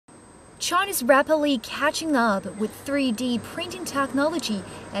China is rapidly catching up with 3D printing technology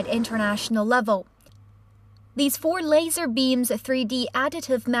at international level. These 4 laser beams 3D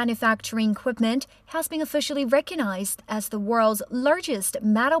additive manufacturing equipment has been officially recognized as the world's largest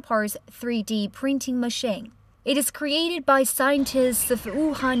metal parts 3D printing machine. It is created by scientists of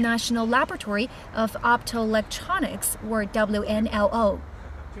Wuhan National Laboratory of Optoelectronics, or WNLO.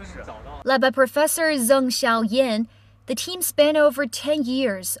 Led by Professor Zeng Xiaoyan, the team spent over 10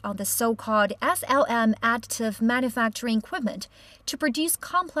 years on the so-called SLM additive manufacturing equipment to produce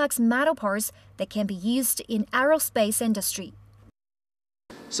complex metal parts that can be used in aerospace industry.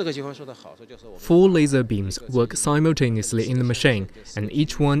 4 laser beams work simultaneously in the machine, and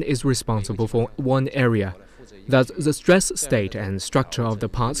each one is responsible for one area. Thus, the stress state and structure of the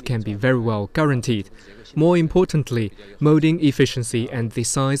parts can be very well guaranteed. More importantly, molding efficiency and the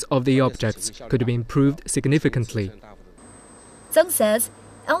size of the objects could be improved significantly. Zeng says,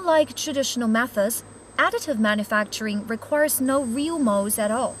 unlike traditional methods, additive manufacturing requires no real molds at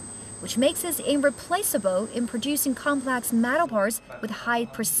all, which makes it irreplaceable in producing complex metal parts with high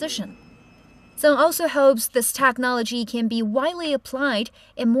precision. Zeng also hopes this technology can be widely applied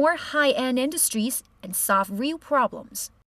in more high-end industries and solve real problems.